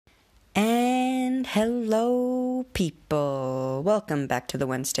And hello, people. Welcome back to the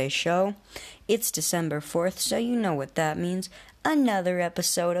Wednesday show. It's December 4th, so you know what that means. Another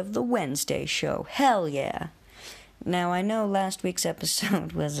episode of the Wednesday show. Hell yeah. Now, I know last week's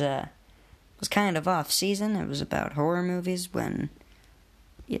episode was kind of off-season. It was about horror movies when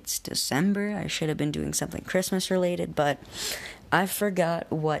it's December. I should have been doing something Christmas-related, but I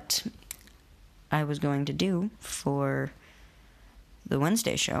forgot what I was going to do for the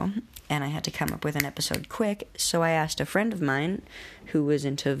Wednesday show, and I had to come up with an episode quick, so I asked a friend of mine who was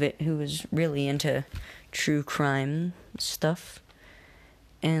really into true crime stuff,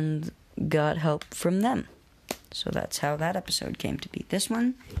 and got help from them. So that's how that episode came to be. This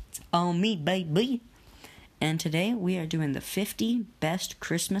one, it's all me, baby. And today we are doing the 50 best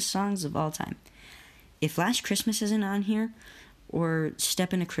Christmas songs of all time. If Last Christmas isn't on here, or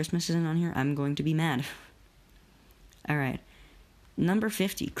Step Into Christmas isn't on here, I'm going to be mad. Alright. Number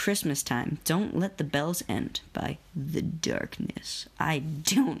 50, Christmas Time, Don't Let the Bells End by The Darkness. I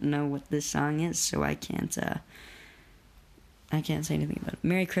don't know what this song is, so I can't say anything about it.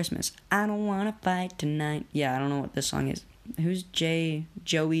 Merry Christmas, I Don't Wanna Fight Tonight. Yeah, I don't know what this song is. Who's Joey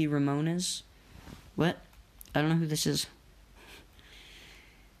Ramones? What? I don't know who this is.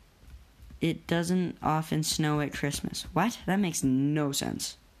 It Doesn't Often Snow at Christmas. What? That makes no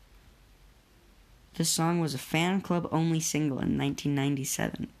sense. This song was a fan club only single in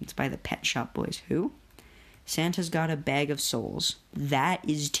 1997. It's by the Pet Shop Boys. Who? Santa's Got a Bag of Souls. That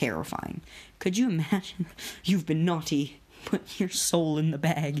is terrifying. Could you imagine? You've been naughty. Put your soul in the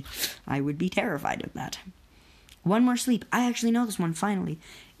bag. I would be terrified of that. One More Sleep. I actually know this one, finally.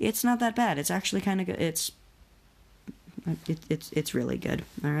 It's not that bad. It's actually kind of good. It's really good.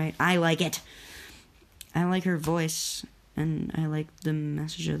 Alright? I like it. I like her voice. And I like the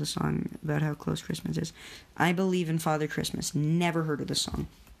message of the song about how close Christmas is. I Believe in Father Christmas. Never heard of the song.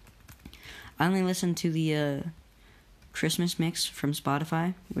 I only listened to the Christmas mix from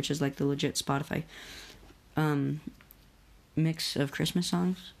Spotify, which is like the legit Spotify mix of Christmas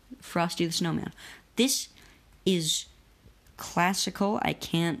songs. Frosty the Snowman. This is classical. I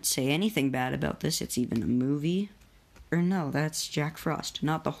can't say anything bad about this. It's even a movie. Or no, that's Jack Frost.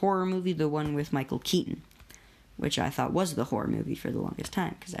 Not the horror movie, the one with Michael Keaton, which I thought was the horror movie for the longest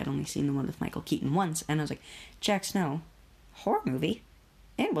time, because I'd only seen the one with Michael Keaton once, and I was like, Jack Snow, horror movie?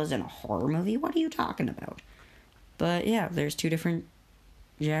 It wasn't a horror movie, what are you talking about? But yeah, there's two different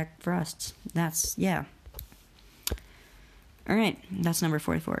Jack Frosts. Yeah. Alright, that's number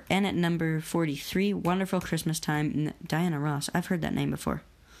 44. And at number 43, Wonderful Christmas Time, Diana Ross. I've heard that name before.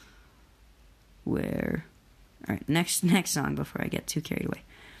 Alright, next song before I get too carried away.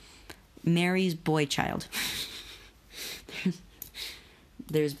 Mary's Boy Child.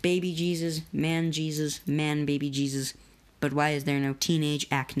 There's baby Jesus, man baby Jesus, but why is there no teenage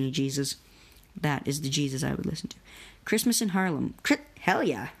acne Jesus? That is the Jesus I would listen to. Christmas in Harlem. Hell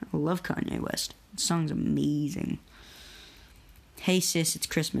yeah, I love Kanye West. The song's amazing. Hey sis, it's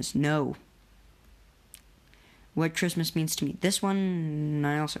Christmas. No. What Christmas Means to Me. This one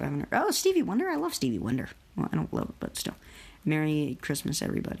I also haven't heard. Oh, Stevie Wonder. I love Stevie Wonder. Well, I don't love it, but still. Merry Christmas,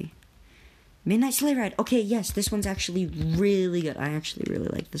 everybody. Midnight Sleigh Ride. Okay, yes, this one's actually really good. I actually really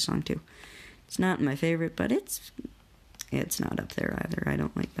like this song, too. It's not my favorite, but it's not up there either. I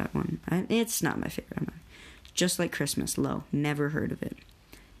don't like that one. It's not my favorite. Just Like Christmas, Low. Never heard of it.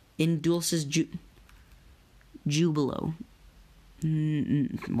 In Dulce's Jubilo.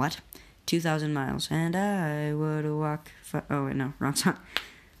 What? 2,000 Miles. And I would walk... Oh, wait, no. Wrong song.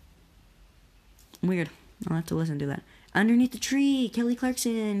 Weird. I'll have to listen to that. Underneath the Tree, Kelly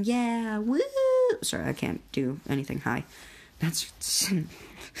Clarkson, yeah, woo! Sorry, I can't do anything high. That's going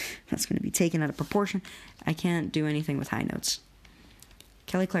to be taken out of proportion. I can't do anything with high notes.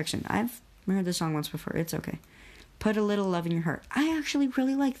 Kelly Clarkson, I've heard this song once before. It's okay. Put a Little Love in Your Heart. I actually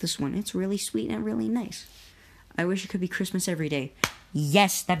really like this one. It's really sweet and really nice. I wish it could be Christmas every day.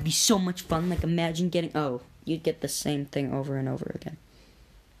 Yes, that'd be so much fun. Like, imagine getting... Oh, you'd get the same thing over and over again.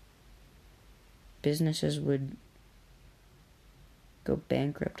 Businesses would go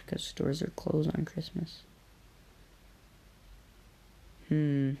bankrupt because stores are closed on Christmas.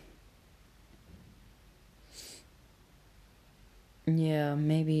 Yeah,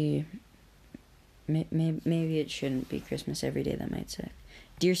 maybe it shouldn't be Christmas every day, that might say.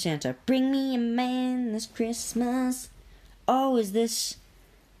 Dear Santa, bring me a man this Christmas. Oh, these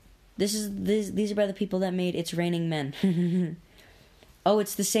are by the people that made It's Raining Men. Oh,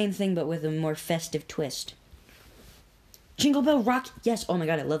 it's the same thing but with a more festive twist. Jingle Bell Rock. Yes, oh my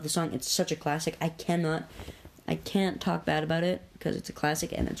god, I love the song. It's such a classic. I can't talk bad about it because it's a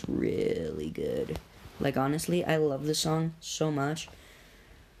classic and it's really good. Like, honestly, I love this song so much.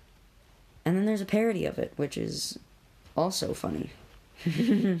 And then there's a parody of it, which is also funny.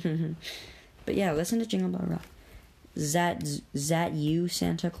 But yeah, listen to Jingle Bell Rock. Zat You,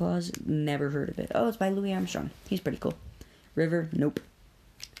 Santa Claus? Never heard of it. Oh, it's by Louis Armstrong. He's pretty cool. River? Nope.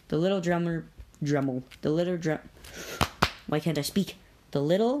 The Little Drummer... Why can't I speak? The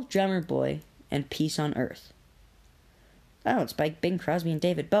Little Drummer Boy and Peace on Earth. Oh, it's by Bing Crosby and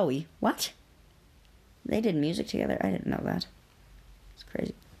David Bowie. What? They did music together? I didn't know that. It's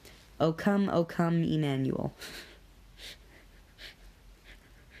crazy. O come, Emmanuel.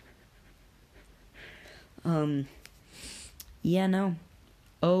 Yeah, no.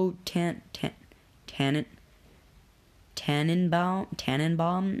 Oh,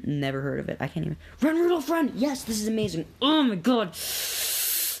 Tannenbaum? Never heard of it. I can't even... Run, Rudolph, run! Yes, this is amazing. Oh my god.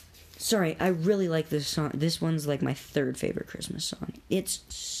 Sorry, I really like this song. This one's like my third favorite Christmas song. It's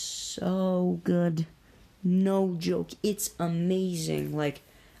so good. No joke. It's amazing. Like,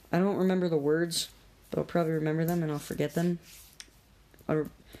 I don't remember the words, but I'll probably remember them and I'll forget them. I'll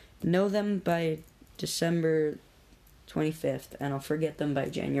know them by December 25th, and I'll forget them by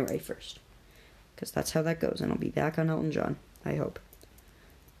January 1st. Because that's how that goes, and I'll be back on Elton John, I hope.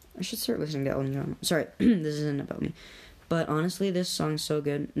 I should start listening to Elton John. Sorry, this isn't about me. But honestly, this song's so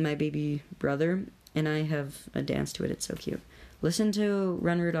good. My baby brother and I have a dance to it. It's so cute. Listen to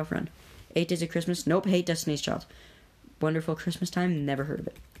Run, Rudolph, Run. 8 Days of Christmas. Nope, hate Destiny's Child. Wonderful Christmas Time. Never heard of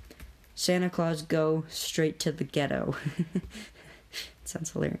it. Santa Claus Go Straight to the Ghetto. It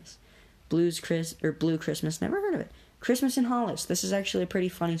sounds hilarious. Blue Christmas. Never heard of it. Christmas in Hollis. This is actually a pretty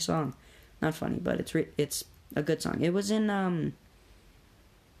funny song. Not funny, but it's a good song. It was in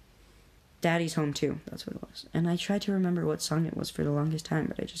Daddy's Home too. That's what it was. And I tried to remember what song it was for the longest time,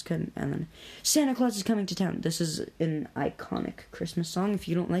 but I just couldn't. And then Santa Claus is Coming to Town. This is an iconic Christmas song. If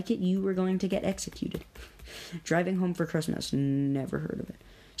you don't like it, you are going to get executed. Driving Home for Christmas. Never heard of it.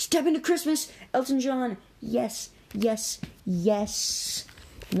 Step Into Christmas. Elton John. Yes.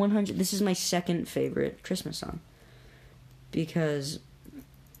 100. This is my second favorite Christmas song. Because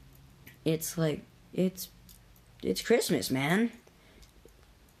it's like, it's Christmas, man.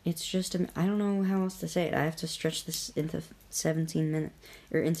 It's just, I don't know how else to say it. I have to stretch this into 17 minutes,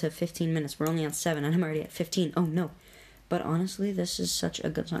 or into 15 minutes. We're only on 7, and I'm already at 15. Oh, no. But honestly, this is such a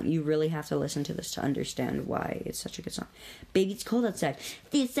good song. You really have to listen to this to understand why it's such a good song. Baby, it's cold outside.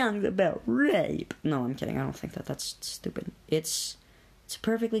 This song's about rape. No, I'm kidding. I don't think that's stupid. It's a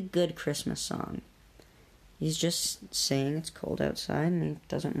perfectly good Christmas song. He's just saying it's cold outside and he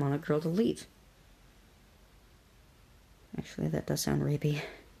doesn't want a girl to leave. Actually, that does sound rapey.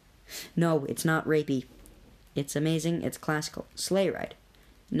 No, it's not rapey. It's amazing. It's classical. Sleigh Ride.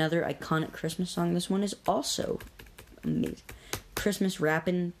 Another iconic Christmas song. This one is also amazing. Christmas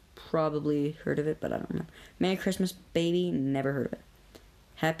Rappin'. Probably heard of it, but I don't know. Merry Christmas, Baby. Never heard of it.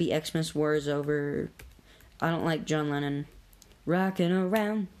 Happy Xmas, War is Over. I don't like John Lennon. Rockin'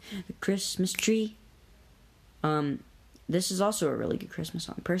 around the Christmas tree. This is also a really good Christmas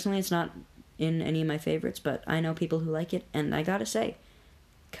song. Personally, it's not in any of my favorites, but I know people who like it, and I gotta say,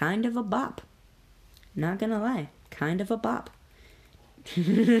 kind of a bop. Not gonna lie, kind of a bop.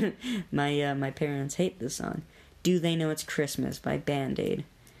 My parents hate this song. Do They Know It's Christmas by Band-Aid.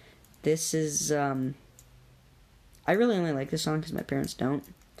 This is, I really only like this song because my parents don't,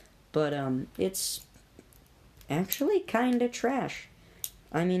 but, it's actually kinda trash.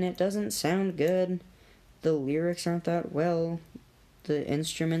 I mean, it doesn't sound good. The lyrics aren't that well. The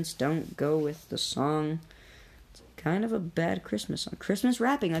instruments don't go with the song. It's kind of a bad Christmas song. Christmas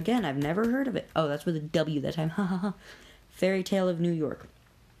Rapping, again, I've never heard of it. Oh, that's with a W that time. Ha ha ha. Fairy Tale of New York.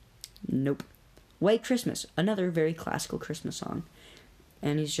 Nope. White Christmas, another very classical Christmas song.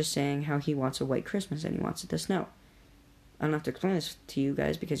 And he's just saying how he wants a white Christmas and he wants it to snow. I don't have to explain this to you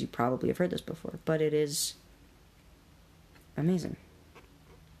guys because you probably have heard this before, but it is amazing.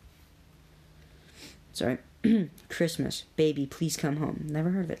 Sorry. Christmas, Baby, Please Come Home.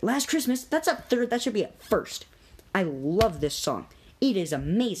 Never heard of it. Last Christmas, that's up third. That should be at first. I love this song. It is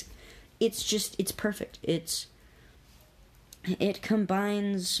amazing. It's perfect. It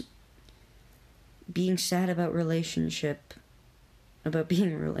combines being sad about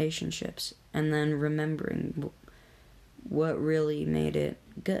being in relationships, and then remembering what really made it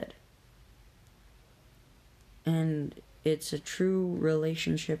good. And it's a true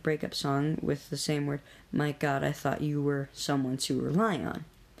relationship breakup song with the same word. My God, I thought you were someone to rely on.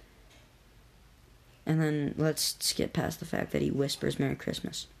 And then let's skip past the fact that he whispers Merry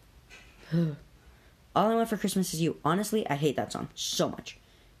Christmas. All I Want for Christmas Is You. Honestly, I hate that song so much.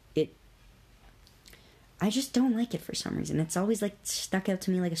 I just don't like it for some reason. It's always like stuck out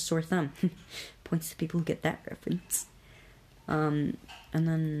to me like a sore thumb. Points to people who get that reference. And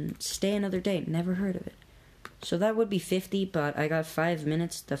then Stay Another Day, never heard of it. So that would be 50, but I got 5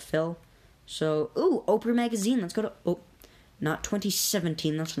 minutes to fill. So, ooh, Oprah Magazine, let's go to, not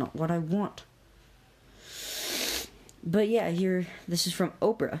 2017, that's not what I want. But yeah, here, this is from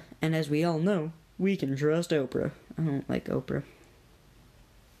Oprah, and as we all know, we can trust Oprah. I don't like Oprah.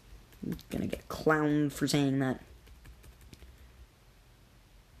 I'm gonna get clowned for saying that.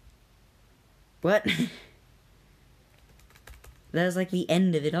 What? That was like the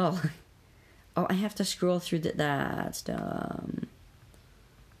end of it all. Oh, I have to scroll through that's dumb.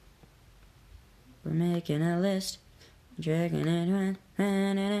 We're making a list. Dragging it.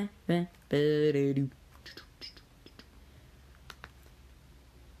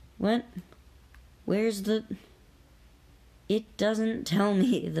 What? Where's the... It doesn't tell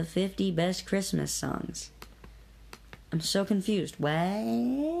me the 50 best Christmas songs. I'm so confused. What?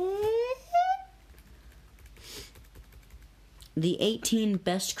 The 18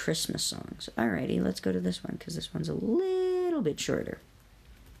 best Christmas songs. Alrighty, let's go to this one, because this one's a little bit shorter.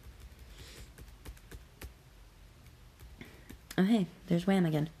 Oh, hey, there's Wham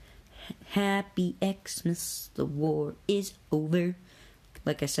again. Happy Xmas, the war is over.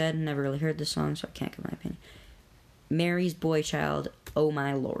 Like I said, never really heard this song, so I can't give my opinion. Mary's Boy Child, Oh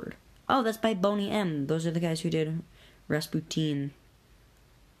My Lord. Oh, that's by Boney M. Those are the guys who did Rasputin.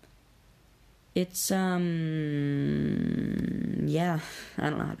 It's, yeah, I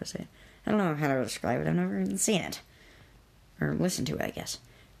don't know how to say it. I don't know how to describe it. I've never even seen it. Or listened to it, I guess.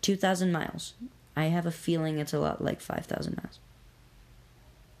 2,000 Miles. I have a feeling it's a lot like 5,000 Miles.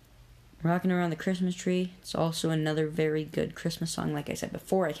 Rocking Around the Christmas Tree. It's also another very good Christmas song. Like I said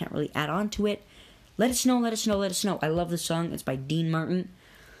before, I can't really add on to it. Let It Snow, Let It Snow, Let It Snow. I love this song. It's by Dean Martin.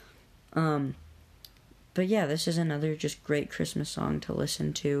 But yeah, this is another just great Christmas song to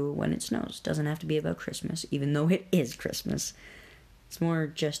listen to when it snows. Doesn't have to be about Christmas, even though it is Christmas. It's more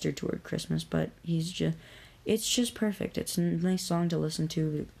gestured toward Christmas, but it's just perfect. It's a nice song to listen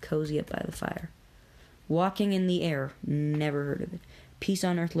to cozy up by the fire. Walking in the Air, never heard of it. Peace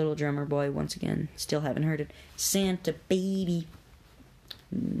on Earth, Little Drummer Boy, once again, still haven't heard it. Santa Baby,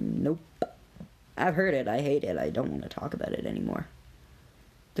 nope. I've heard it, I hate it, I don't want to talk about it anymore.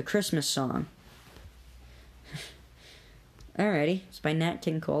 The Christmas Song. Alrighty, it's by Nat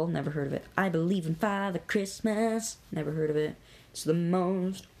King Cole, never heard of it. I Believe in Father Christmas, never heard of it. It's the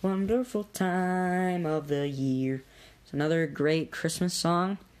most wonderful time of the year. It's another great Christmas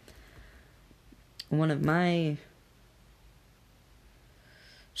song. One of my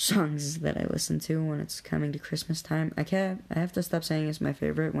songs that I listen to when it's coming to Christmas time. I have to stop saying it's my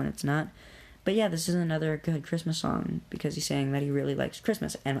favorite when it's not. But yeah, this is another good Christmas song because he's saying that he really likes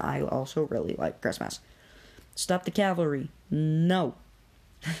Christmas, and I also really like Christmas. Stop the Cavalry. No.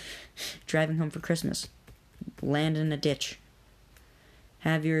 Driving Home for Christmas. Land in a Ditch.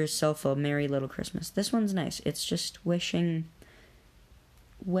 Have Yourself a Merry Little Christmas. This one's nice. It's just wishing,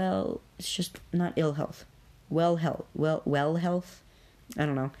 well, it's just not ill health. Well health. I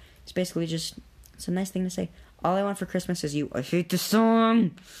don't know. It's basically just, it's a nice thing to say. All I Want for Christmas Is You. I hate this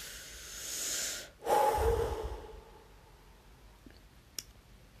song.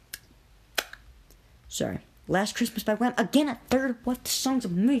 Sorry. Last Christmas by Wham. Again, a third. What? The song's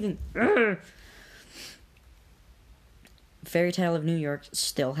amazing. Ugh. Fairy Tale of New York.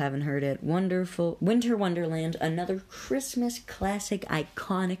 Still haven't heard it. Wonderful. Winter Wonderland. Another Christmas classic,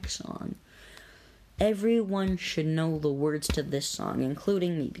 iconic song. Everyone should know the words to this song,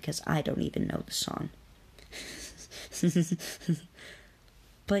 including me, because I don't even know the song.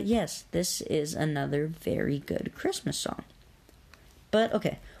 But yes, this is another very good Christmas song. But,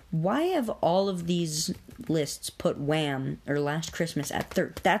 okay, why have all of these lists put Wham! Or Last Christmas at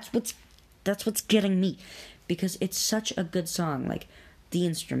third? That's what's getting me. Because it's such a good song. Like, the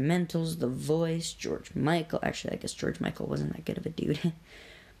instrumentals, the voice, George Michael. Actually, I guess George Michael wasn't that good of a dude.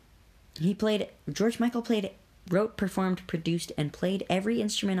 George Michael wrote, performed, produced, and played every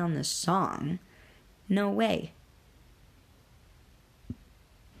instrument on this song. No way.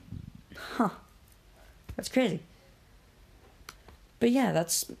 Huh. That's crazy. But yeah,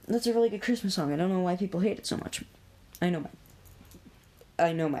 that's a really good Christmas song. I don't know why people hate it so much. I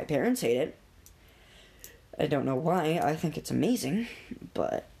know my parents hate it. I don't know why. I think it's amazing,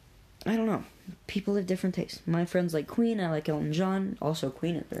 but I don't know. People have different tastes. My friends like Queen. I like Elton John. Also,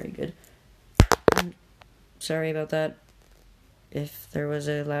 Queen is very good. Sorry about that. If there was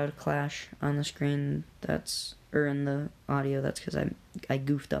a loud clash on the screen, or in the audio, that's because I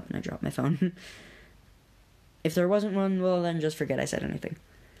goofed up and I dropped my phone. If there wasn't one, well, then just forget I said anything.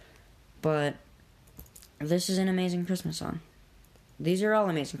 But this is an amazing Christmas song. These are all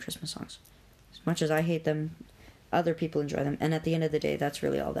amazing Christmas songs. As much as I hate them, other people enjoy them. And at the end of the day, that's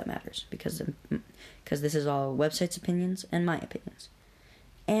really all that matters, because this is all website's opinions and my opinions.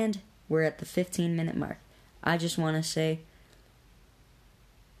 And we're at the 15-minute mark. I just want to say,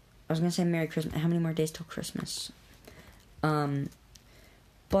 I was going to say Merry Christmas. How many more days till Christmas?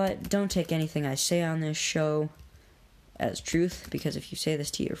 But don't take anything I say on this show as truth, because if you say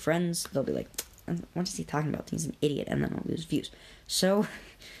this to your friends, they'll be like, what is he talking about? He's an idiot, and then I'll lose views. So,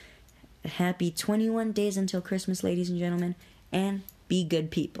 happy 21 days until Christmas, ladies and gentlemen, and be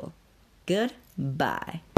good people. Goodbye.